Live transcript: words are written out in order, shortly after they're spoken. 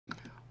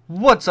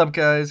What's up,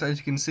 guys? As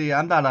you can see,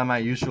 I'm not on my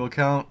usual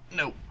account.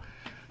 Nope.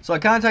 So I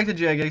contacted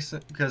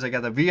Jagex because I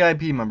got the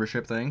VIP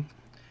membership thing.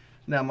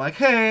 Now I'm like,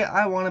 hey,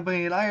 I want to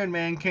be an Iron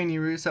Man. Can you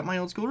reset my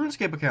old school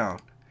Runescape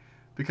account?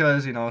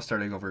 Because, you know,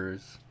 starting over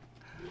is...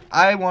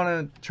 I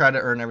want to try to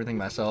earn everything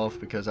myself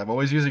because I've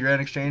always used a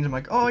Grand Exchange. I'm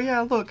like, oh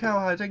yeah, look how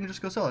I can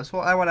just go sell this.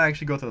 Well, I want to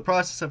actually go through the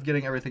process of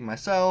getting everything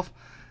myself.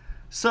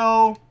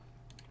 So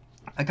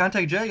I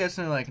contact Jagex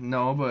and they're like,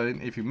 no, but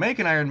if you make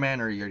an Iron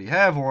Man or you already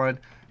have one,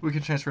 we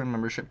can transfer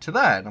membership to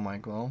that. And I'm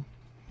like, well,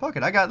 fuck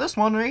it. I got this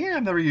one right here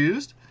I've never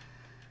used.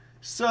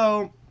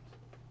 So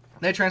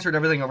they transferred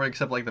everything over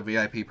except like the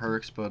VIP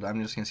perks, but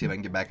I'm just going to see if I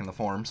can get back in the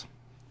forums.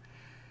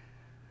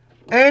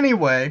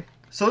 Anyway,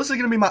 so this is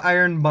going to be my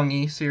Iron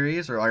Bungy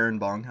series, or Iron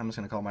Bung. I'm just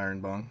going to call it my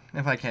Iron Bung.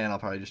 If I can, I'll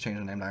probably just change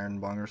the name to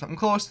Iron Bung or something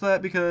close to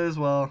that because,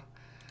 well,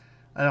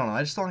 I don't know.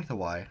 I just don't like the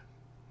Y.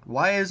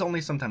 Y is only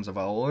sometimes a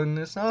vowel, and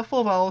it's not a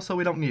full vowel, so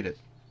we don't need it.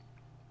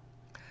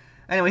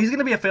 Anyway, he's going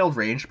to be a failed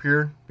range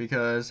pure,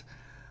 because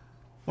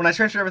when I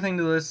transferred everything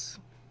to this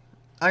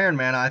Iron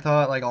Man, I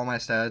thought like all my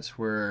stats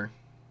were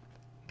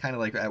kind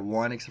of like at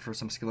 1, except for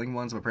some skilling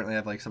ones, but apparently I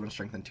have like 7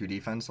 strength and 2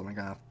 defense, so I'm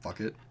like, ah, fuck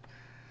it.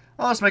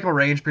 I'll just make him a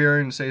range pure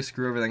and say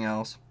screw everything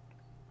else.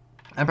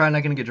 I'm probably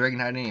not going to get Dragon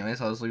Hide anyway,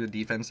 so I'll just leave the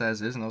defense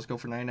as is, and I'll just go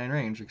for 99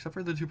 range, except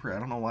for the 2 prayer. I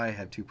don't know why I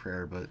have 2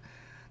 prayer, but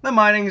the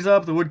mining's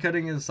up, the wood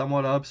cutting is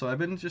somewhat up, so I've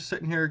been just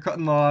sitting here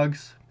cutting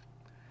logs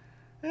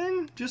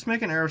and just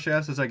making arrow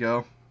shafts as I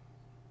go.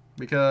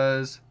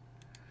 Because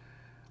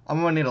I'm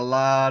going to need a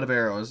lot of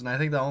arrows. And I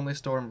think the only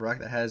store in Brock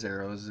that has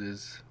arrows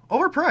is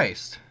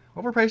overpriced.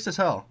 Overpriced as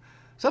hell.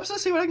 So I'm just going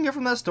to see what I can get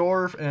from that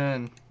store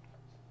and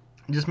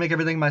just make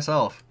everything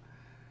myself.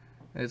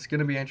 It's going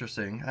to be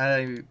interesting.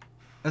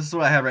 This is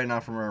what I have right now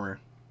from Murmur.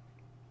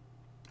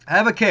 I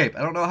have a cape.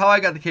 I don't know how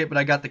I got the cape, but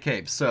I got the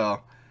cape.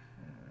 So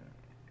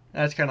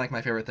that's kind of like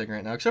my favorite thing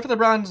right now. Except for the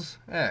bronze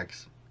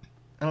axe.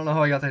 I don't know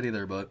how I got that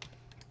either, but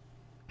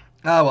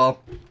ah,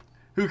 well.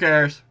 Who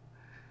cares?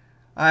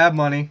 I have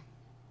money.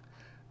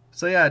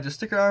 So yeah, just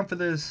stick around for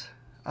this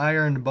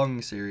Iron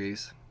Bung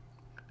series.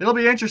 It'll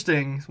be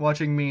interesting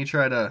watching me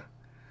try to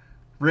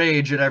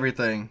rage at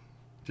everything.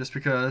 Just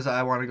because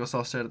I want to go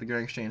sell stuff at the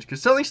Grand Exchange.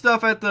 Because selling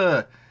stuff at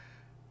the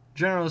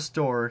general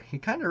store, he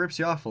kind of rips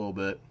you off a little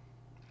bit.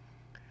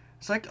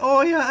 It's like,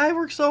 oh yeah, I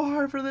worked so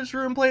hard for this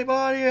room plate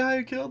body.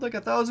 I killed like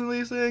 1,000 of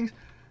these things.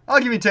 I'll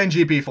give you 10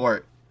 GP for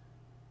it.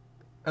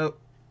 Oh,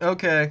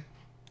 okay.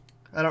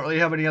 I don't really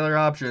have any other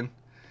option.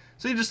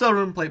 So you just sell a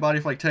room plate body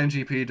for like 10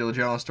 GP to the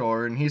general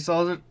store, and he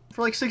sells it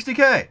for like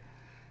 60k.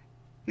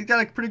 He's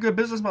got a pretty good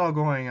business model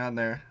going on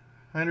there.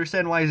 I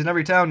understand why he's in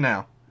every town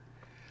now.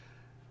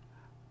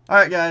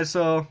 Alright guys,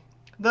 so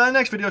the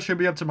next video should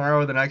be up tomorrow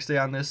or the next day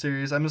on this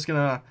series. I'm just going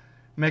to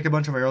make a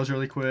bunch of arrows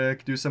really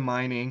quick, do some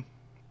mining,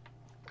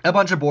 a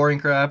bunch of boring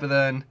crap, and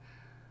then,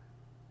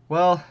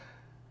 well,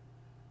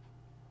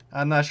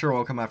 I'm not sure what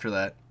will come after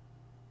that.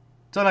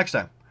 Till next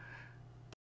time.